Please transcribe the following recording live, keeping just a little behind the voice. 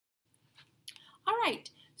All right,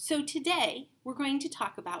 so today we're going to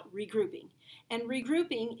talk about regrouping. And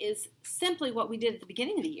regrouping is simply what we did at the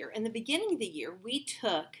beginning of the year. In the beginning of the year, we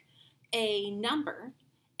took a number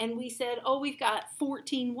and we said, oh, we've got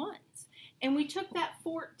 14 ones. And we took that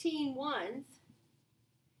 14 ones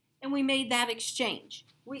and we made that exchange.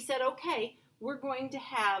 We said, okay, we're going to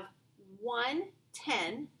have 1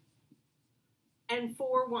 10 and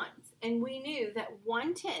 4 ones. And we knew that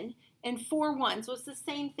 1 10 and 4 ones was the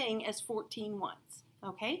same thing as 14 ones.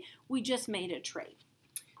 Okay? We just made a trade.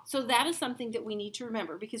 So that is something that we need to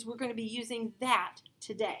remember because we're going to be using that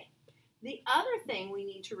today. The other thing we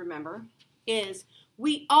need to remember is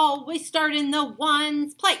we always start in the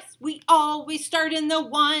ones place. We always start in the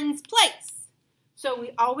ones place. So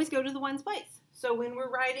we always go to the ones place. So when we're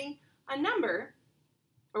writing a number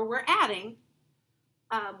or we're adding,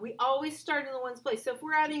 we always start in the ones place. So if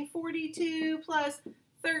we're adding 42 plus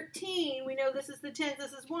 13, we know this is the tens,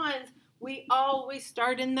 this is ones. We always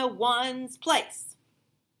start in the ones place.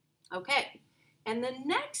 Okay, and the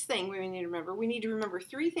next thing we need to remember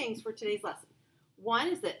 3 things for today's lesson. One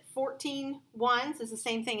is that 14 ones is the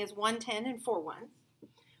same thing as 1 10 and 4 ones.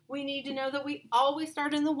 We need to know that we always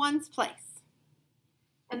start in the ones place.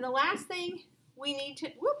 And the last thing we need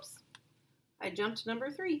to, I jumped to number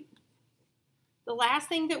 3. The last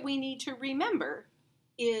thing that we need to remember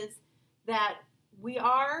is that we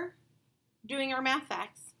are doing our math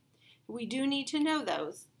facts. We do need to know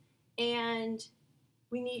those, and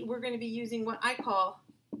we're going to be using what I call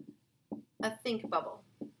a think bubble.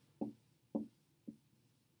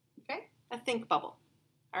 Okay? A think bubble.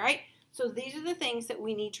 All right? So these are the things that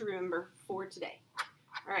we need to remember for today.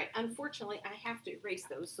 All right, unfortunately, I have to erase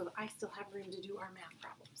those so that I still have room to do our math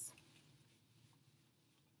problems.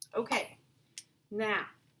 Okay, now,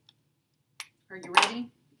 are you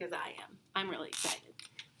ready? Because I am. I'm really excited.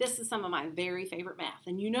 This is some of my very favorite math,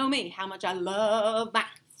 and you know me, how much I love math.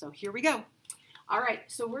 So here we go. All right,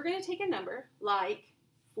 so we're going to take a number like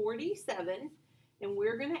 47, and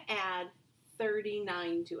we're going to add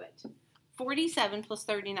 39 to it. 47 plus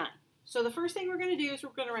 39. So the first thing we're going to do is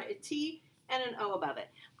we're going to write a T and an O above it.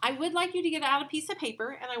 I would like you to get out a piece of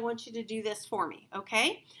paper, and I want you to do this for me,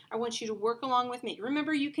 okay? I want you to work along with me.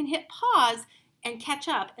 Remember, you can hit pause and catch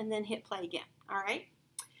up and then hit play again, all right?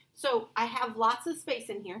 So I have lots of space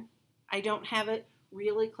in here. I don't have it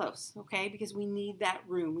really close, okay, because we need that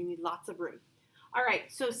room. We need lots of room. All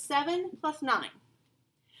right, so 7 plus 9.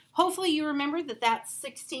 Hopefully you remember that that's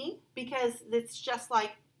 16 because it's just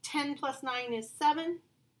like 10 plus 9 is 7,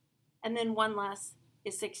 and then 1 less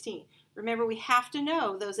is 16. Remember, we have to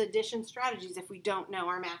know those addition strategies if we don't know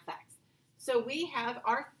our math facts. So we have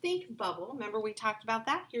our think bubble. Remember we talked about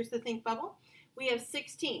that? Here's the think bubble. We have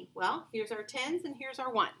 16. Well, here's our 10s and here's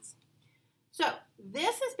our 1s. So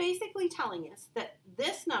this is basically telling us that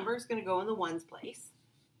this number is going to go in the ones place.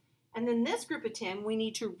 And then this group of 10, we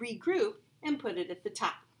need to regroup and put it at the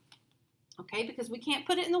top. Okay, because we can't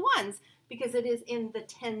put it in the ones because it is in the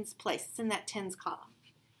tens place. It's in that tens column.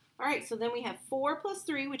 All right, so then we have 4 plus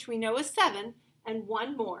 3, which we know is 7, and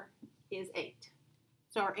 1 more is 8.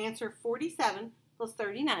 So our answer, 47 plus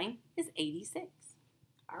 39, is 86.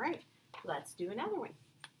 All right, let's do another one.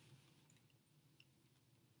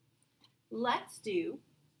 Let's do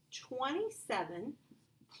 27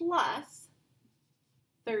 plus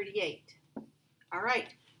 38. All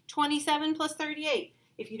right, 27 plus 38.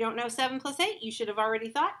 If you don't know 7 plus 8, you should have already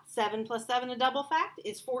thought 7 plus 7, a double fact,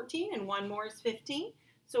 is 14, and 1 more is 15.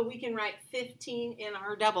 So we can write 15 in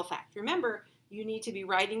our double fact. Remember, you need to be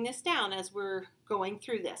writing this down as we're going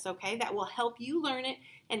through this, okay? That will help you learn it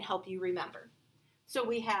and help you remember. So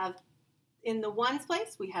we have, in the ones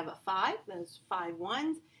place, we have a 5, those 5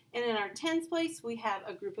 ones. And in our tens place, we have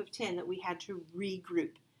a group of 10 that we had to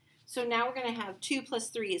regroup. So now we're going to have 2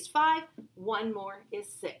 plus 3 is 5, 1 more is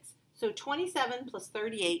 6. So 27 plus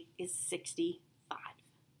 38 is 65.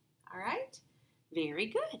 All right? Very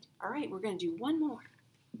good. All right, we're going to do one more.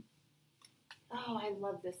 Oh, I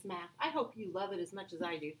love this math. I hope you love it as much as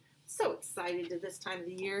I do. So excited to this time of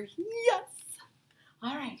the year. Yes!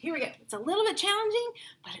 All right, here we go. It's a little bit challenging,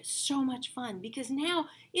 but it's so much fun because now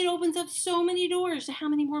it opens up so many doors to how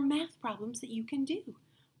many more math problems that you can do.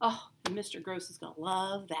 Oh, and Mr. Gross is going to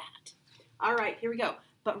love that. All right, here we go.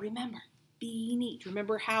 But remember, be neat.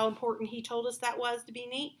 Remember how important he told us that was to be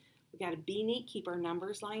neat? We got to be neat, keep our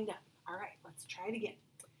numbers lined up. All right, let's try it again.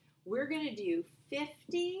 We're going to do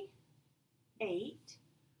 58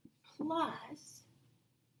 plus,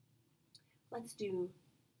 let's do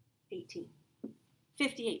 18.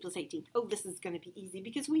 58 plus 18. Oh, this is going to be easy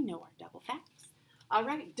because we know our double facts. All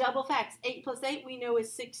right, double facts. 8 plus 8 we know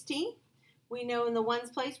is 16. We know in the ones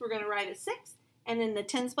place we're going to write a 6. And in the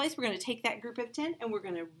tens place, we're going to take that group of 10 and we're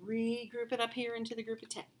going to regroup it up here into the group of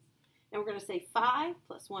 10. And we're going to say 5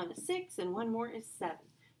 plus 1 is 6 and 1 more is 7.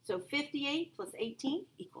 So 58 plus 18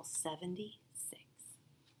 equals 76.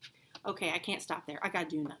 Okay, I can't stop there. I got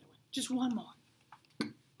to do another one. Just one more.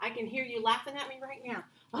 I can hear you laughing at me right now.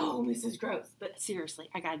 Oh, Mrs. Gross. But seriously,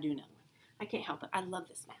 I got to do another one. I can't help it. I love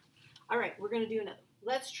this math. All right, we're going to do another.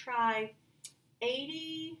 Let's try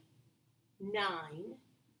 89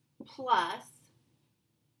 plus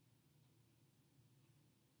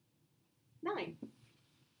 9.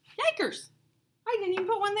 Yikers! I didn't even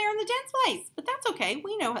put one there in the tens place, but that's okay.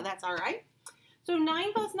 We know how that's all right. So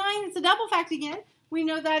 9 plus 9 is a double fact again. We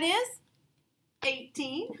know that is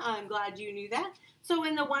 18. I'm glad you knew that. So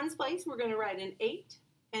in the ones place, we're going to write an 8.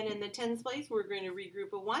 And in the tens place, we're going to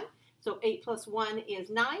regroup a 1. So 8 plus 1 is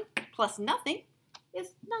 9, plus nothing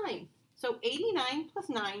is 9. So 89 plus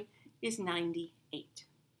 9 is 98.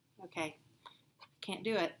 Okay, can't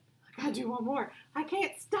do it. I gotta do one more. I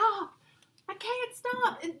can't stop. I can't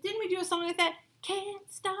stop. And didn't we do a song like that? Can't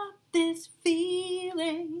stop this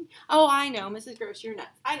feeling. Oh, I know, Mrs. Gross, you're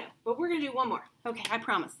nuts. I know, but we're gonna do one more. Okay, I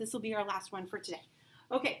promise. This will be our last one for today.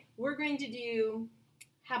 Okay, we're going to do,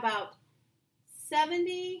 how about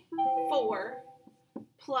 74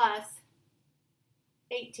 plus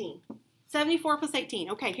 18. 74 plus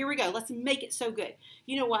 18. Okay, here we go. Let's make it so good.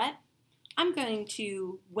 You know what? I'm going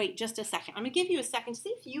to wait just a second. I'm going to give you a second to see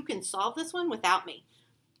if you can solve this one without me.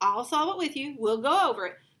 I'll solve it with you. We'll go over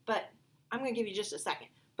it, but I'm going to give you just a second.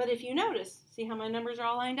 But if you notice, see how my numbers are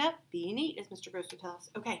all lined up? Be neat, as Mr. Gross would tell us.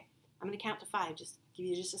 Okay, I'm going to count to 5. Just give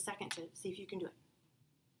you just a second to see if you can do it.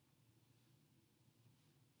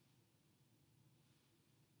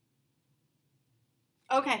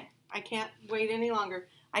 Okay, I can't wait any longer.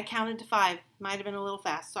 I counted to 5. Might have been a little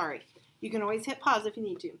fast. Sorry. You can always hit pause if you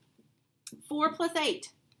need to. 4 plus 8.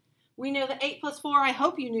 We know that 8 plus 4, I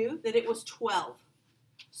hope you knew, that it was 12.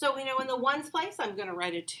 So we know in the ones place, I'm going to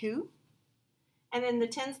write a 2. And in the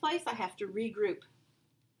tens place, I have to regroup.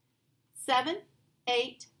 7,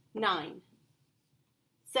 8, 9.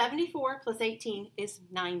 74 plus 18 is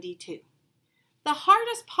 92. The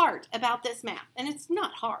hardest part about this math, and it's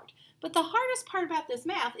not hard, but the hardest part about this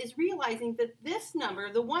math is realizing that this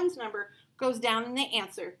number, the ones number, goes down in the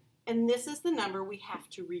answer, and this is the number we have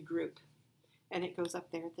to regroup. And it goes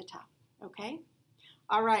up there at the top, okay?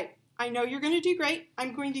 All right, I know you're going to do great.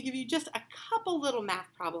 I'm going to give you just a couple little math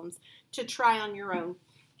problems to try on your own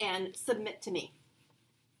and submit to me.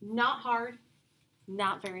 Not hard,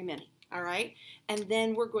 not very many, all right? And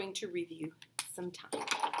then we're going to review some time.